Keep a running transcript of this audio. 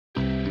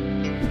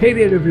Hey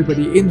there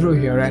everybody, Indro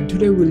here, and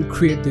today we'll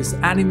create this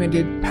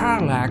animated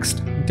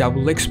parallaxed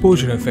double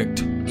exposure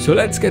effect. So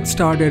let's get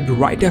started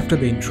right after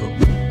the intro.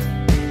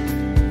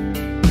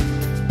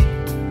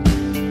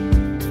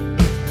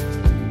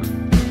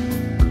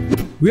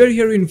 We are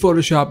here in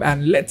Photoshop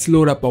and let's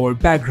load up our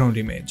background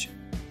image.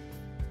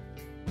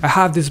 I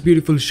have this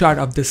beautiful shot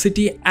of the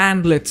city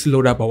and let's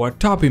load up our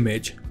top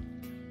image.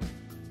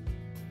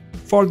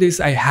 For this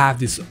I have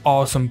this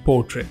awesome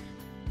portrait.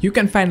 You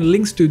can find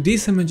links to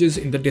these images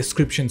in the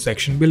description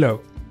section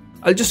below.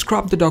 I'll just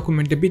crop the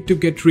document a bit to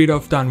get rid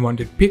of the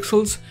unwanted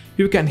pixels.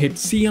 You can hit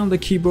C on the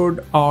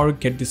keyboard or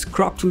get this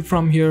crop tool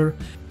from here.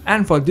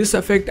 And for this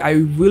effect,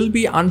 I will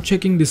be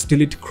unchecking this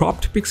delete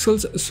cropped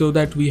pixels so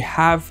that we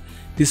have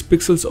these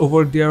pixels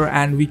over there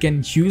and we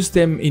can use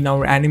them in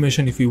our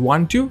animation if we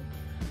want to.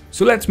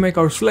 So let's make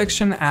our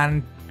selection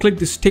and click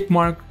this tick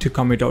mark to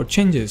commit our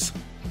changes.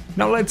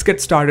 Now let's get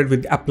started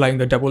with applying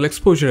the double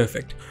exposure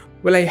effect.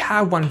 Well, I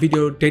have one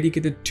video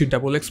dedicated to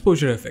double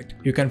exposure effect.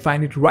 You can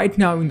find it right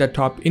now in the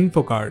top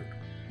info card.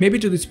 Maybe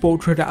to this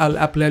portrait I'll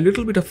apply a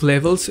little bit of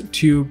levels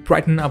to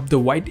brighten up the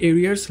white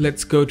areas.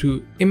 Let's go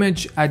to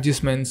image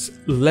adjustments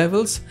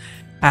levels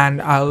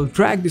and I'll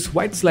drag this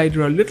white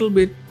slider a little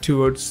bit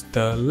towards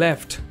the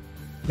left.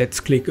 Let's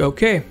click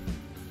OK.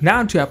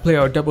 Now to apply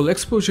our double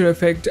exposure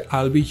effect,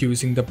 I'll be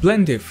using the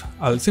blend if.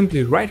 I'll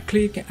simply right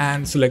click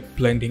and select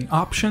blending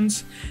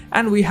options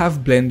and we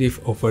have blend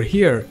if over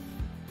here.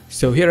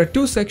 So here are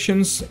two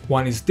sections.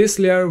 One is this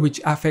layer which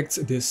affects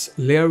this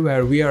layer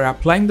where we are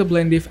applying the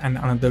blend if, and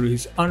another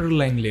is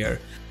underlying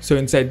layer. So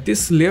inside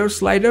this layer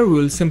slider we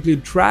will simply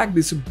drag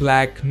this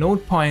black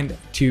node point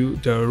to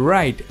the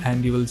right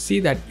and you will see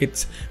that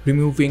it's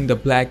removing the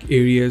black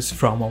areas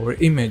from our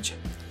image.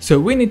 So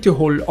we need to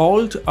hold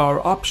Alt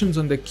or options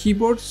on the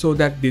keyboard so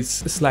that this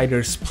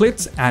slider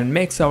splits and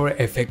makes our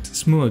effect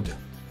smooth.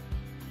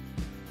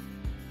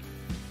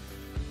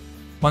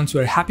 Once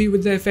we're happy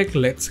with the effect,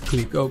 let's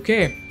click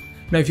OK.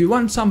 Now if you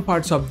want some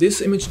parts of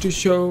this image to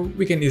show,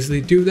 we can easily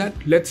do that.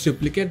 Let's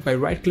duplicate by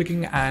right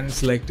clicking and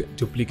select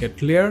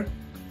duplicate layer.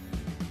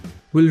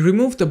 We'll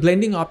remove the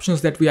blending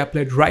options that we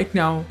applied right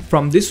now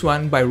from this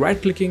one by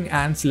right clicking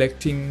and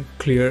selecting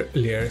clear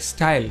layer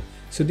style.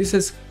 So this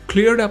has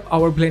cleared up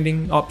our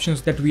blending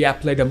options that we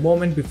applied a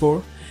moment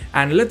before.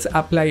 And let's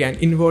apply an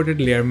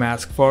inverted layer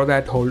mask. For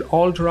that, hold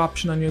Alt or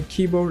option on your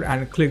keyboard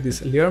and click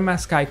this layer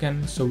mask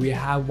icon. So we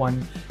have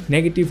one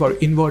negative or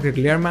inverted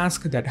layer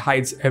mask that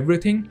hides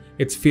everything.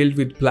 It's filled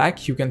with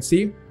black, you can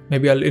see.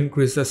 Maybe I'll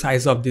increase the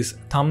size of these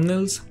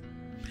thumbnails.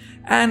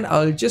 And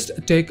I'll just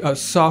take a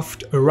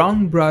soft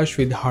round brush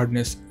with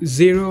hardness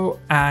 0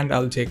 and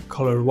I'll take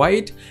color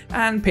white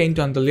and paint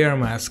on the layer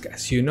mask.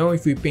 As you know,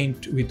 if we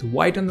paint with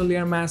white on the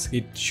layer mask,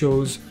 it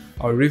shows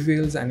or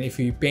reveals, and if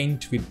we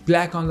paint with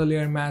black on the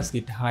layer mask,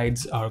 it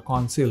hides or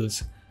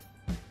conceals.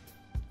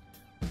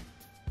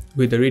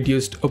 With the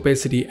reduced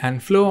opacity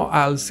and flow,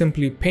 I'll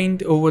simply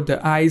paint over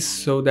the eyes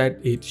so that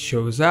it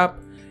shows up.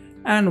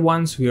 And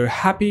once we are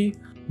happy,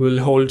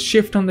 we'll hold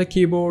Shift on the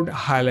keyboard,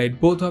 highlight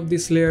both of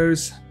these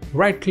layers,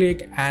 right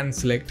click and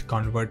select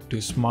Convert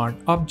to Smart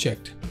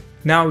Object.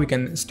 Now we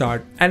can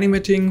start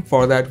animating.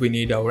 For that we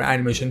need our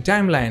animation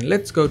timeline.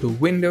 Let's go to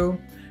Window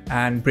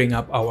and bring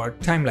up our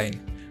timeline.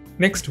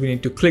 Next, we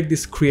need to click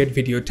this Create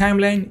Video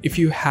Timeline. If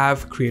you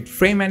have Create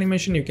Frame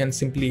Animation, you can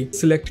simply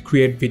select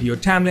Create Video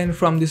Timeline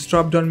from this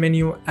drop-down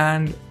menu,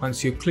 and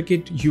once you click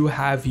it, you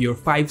have your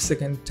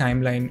 5-second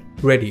timeline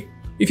ready.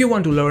 If you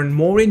want to learn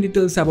more in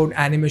details about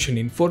animation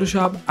in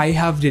Photoshop, I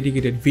have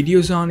dedicated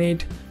videos on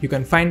it. You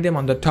can find them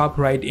on the top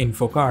right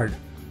info card.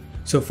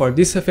 So for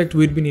this effect,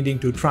 we'd be needing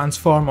to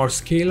transform or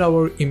scale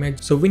our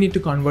image, so we need to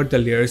convert the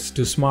layers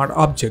to Smart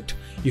Object.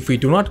 If we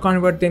do not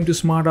convert them to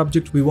Smart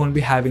Object, we won't be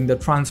having the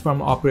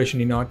transform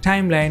operation in our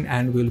timeline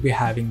and we'll be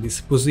having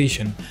this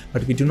position.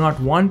 But we do not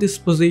want this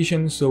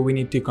position, so we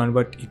need to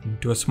convert it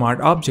into a Smart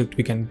Object.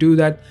 We can do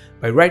that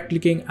by right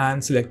clicking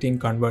and selecting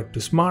Convert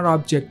to Smart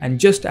Object, and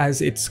just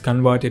as it's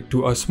converted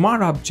to a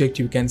Smart Object,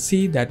 you can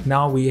see that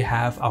now we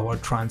have our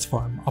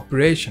transform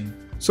operation.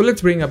 So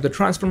let's bring up the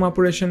transform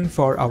operation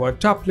for our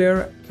top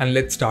layer and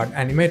let's start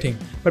animating.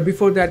 But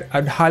before that,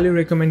 I'd highly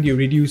recommend you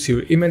reduce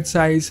your image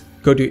size.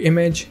 Go to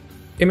image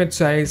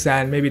size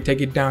and maybe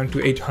take it down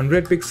to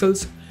 800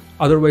 pixels.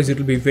 Otherwise it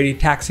will be very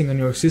taxing on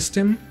your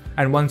system.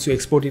 And once you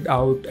export it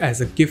out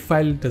as a Gif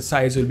file, the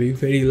size will be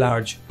very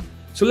large.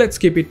 So let's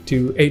keep it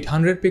to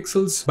 800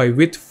 pixels by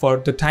width for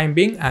the time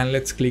being and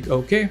let's click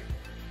OK.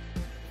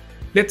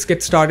 Let's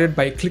get started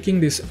by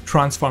clicking this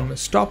transform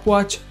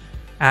stopwatch.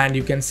 And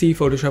you can see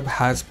Photoshop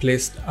has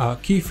placed a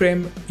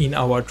keyframe in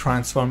our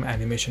transform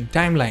animation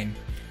timeline.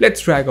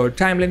 Let's drag our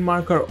timeline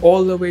marker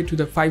all the way to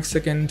the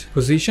 5-second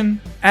position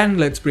and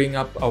let's bring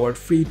up our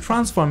free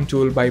transform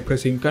tool by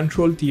pressing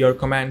Ctrl T or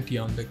Command T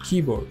on the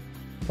keyboard.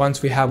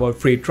 Once we have our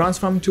free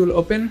transform tool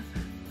open,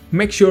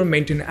 make sure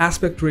maintain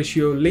aspect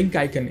ratio link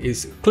icon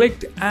is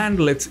clicked and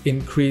let's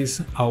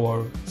increase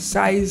our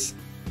size.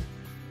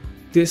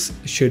 This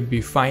should be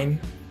fine.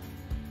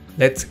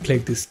 Let's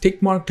click this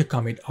tick mark to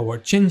commit our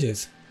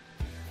changes.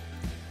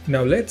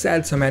 Now let's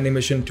add some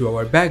animation to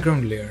our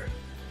background layer.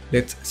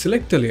 Let's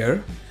select the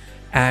layer,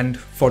 and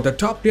for the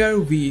top layer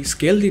we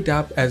scaled it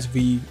up as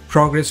we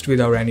progressed with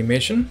our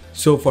animation.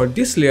 So for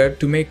this layer,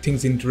 to make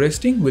things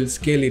interesting, we'll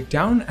scale it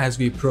down as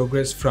we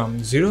progress from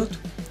 0th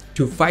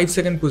to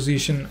 5-second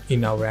position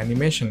in our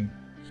animation.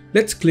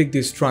 Let's click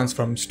this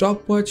transform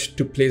stopwatch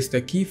to place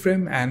the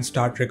keyframe and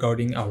start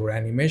recording our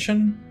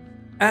animation.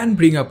 And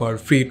bring up our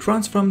free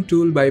transform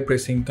tool by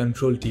pressing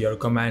Ctrl T or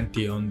Command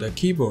T on the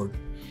keyboard.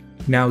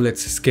 Now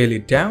let's scale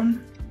it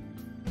down.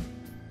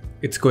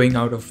 It's going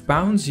out of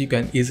bounds. You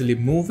can easily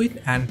move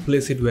it and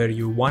place it where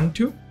you want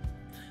to.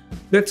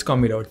 Let's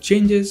commit our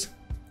changes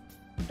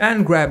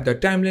and grab the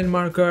timeline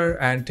marker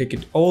and take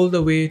it all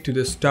the way to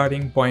the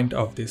starting point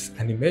of this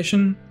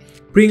animation.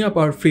 Bring up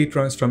our free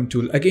transform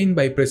tool again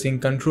by pressing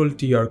Ctrl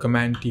T or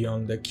Command T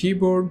on the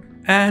keyboard,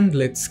 and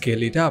let's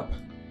scale it up.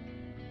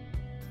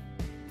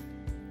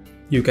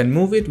 You can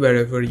move it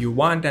wherever you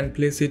want and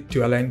place it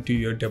to align to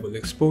your double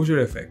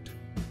exposure effect.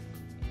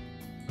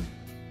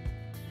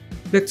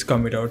 Let's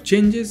commit our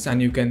changes, and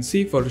you can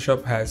see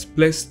Photoshop has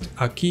placed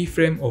a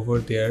keyframe over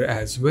there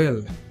as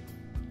well.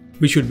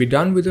 We should be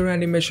done with our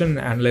animation,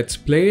 and let's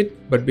play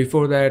it. But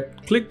before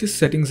that, click this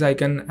settings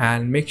icon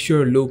and make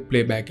sure loop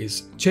playback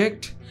is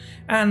checked.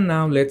 And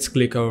now let's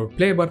click our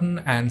play button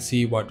and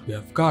see what we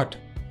have got.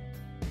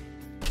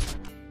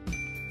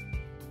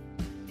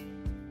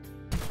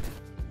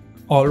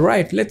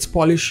 Alright, let's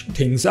polish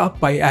things up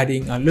by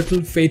adding a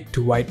little fade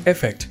to white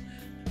effect.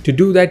 To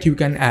do that, you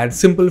can add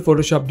simple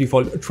Photoshop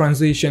default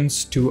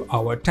transitions to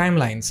our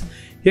timelines.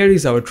 Here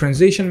is our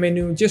transition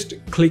menu. Just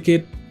click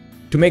it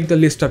to make the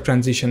list of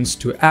transitions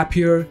to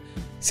appear.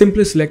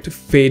 Simply select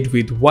fade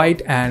with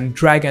white and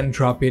drag and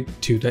drop it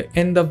to the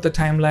end of the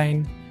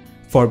timeline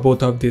for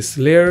both of these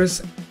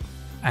layers,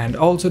 and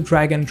also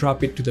drag and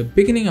drop it to the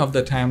beginning of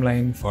the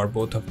timeline for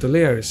both of the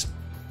layers.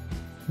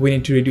 We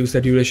need to reduce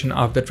the duration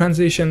of the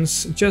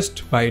transitions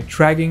just by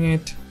dragging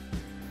it.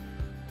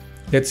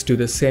 Let's do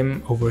the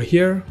same over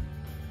here.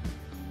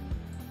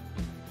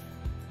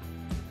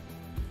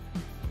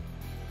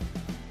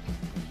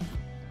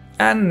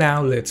 And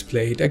now let's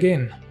play it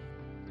again.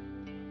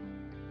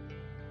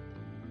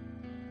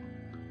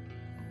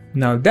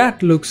 Now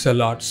that looks a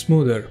lot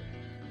smoother.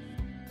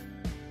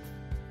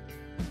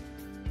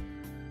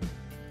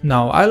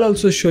 Now I'll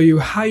also show you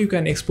how you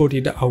can export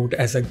it out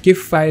as a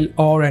GIF file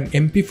or an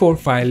MP4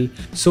 file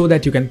so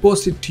that you can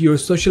post it to your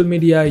social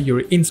media,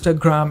 your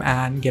Instagram,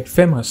 and get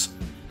famous.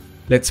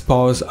 Let's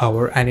pause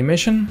our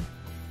animation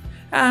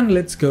and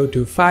let's go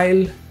to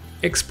File,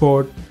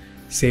 Export,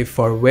 Save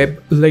for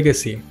Web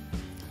Legacy.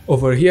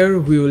 Over here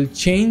we will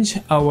change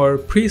our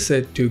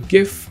preset to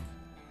GIF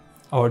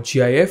or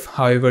GIF,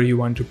 however you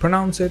want to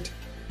pronounce it.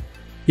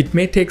 It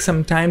may take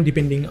some time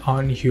depending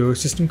on your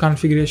system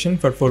configuration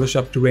for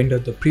Photoshop to render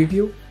the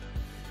preview.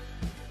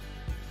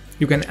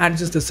 You can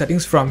adjust the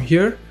settings from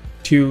here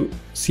to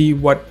see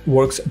what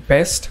works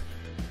best.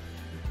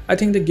 I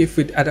think the GIF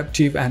with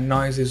adaptive and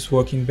noise is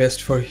working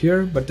best for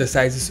here, but the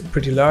size is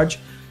pretty large.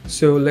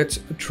 So let's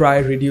try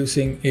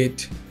reducing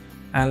it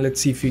and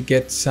let's see if we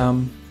get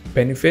some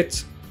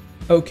benefits.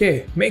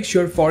 Okay, make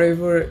sure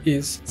forever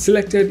is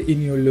selected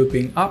in your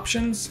looping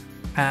options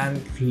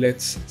and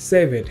let's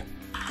save it.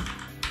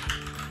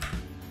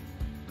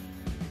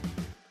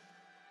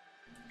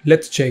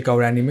 Let's check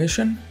our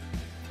animation.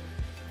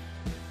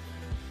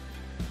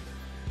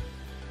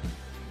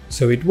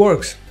 So it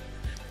works.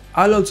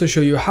 I'll also show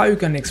you how you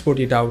can export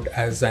it out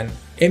as an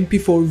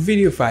MP4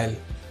 video file.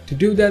 To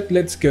do that,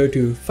 let's go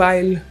to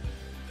File,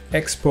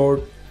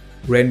 Export,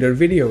 Render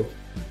Video.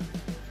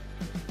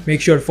 Make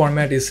sure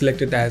format is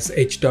selected as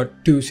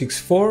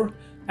H.264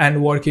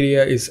 and work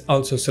area is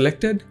also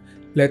selected.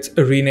 Let's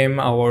rename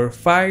our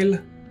file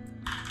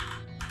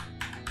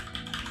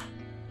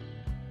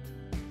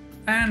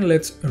and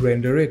let's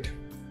render it.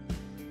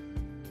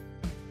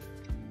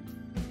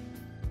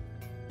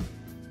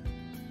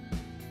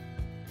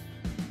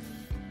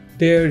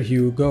 There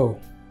you go.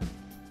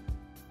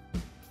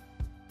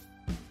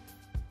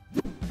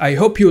 I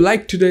hope you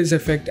liked today's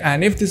effect,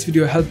 and if this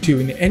video helped you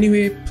in any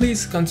way,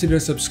 please consider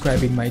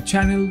subscribing my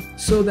channel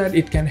so that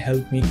it can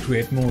help me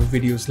create more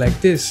videos like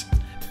this.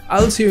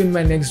 I'll see you in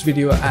my next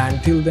video,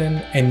 and till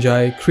then,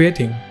 enjoy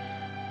creating.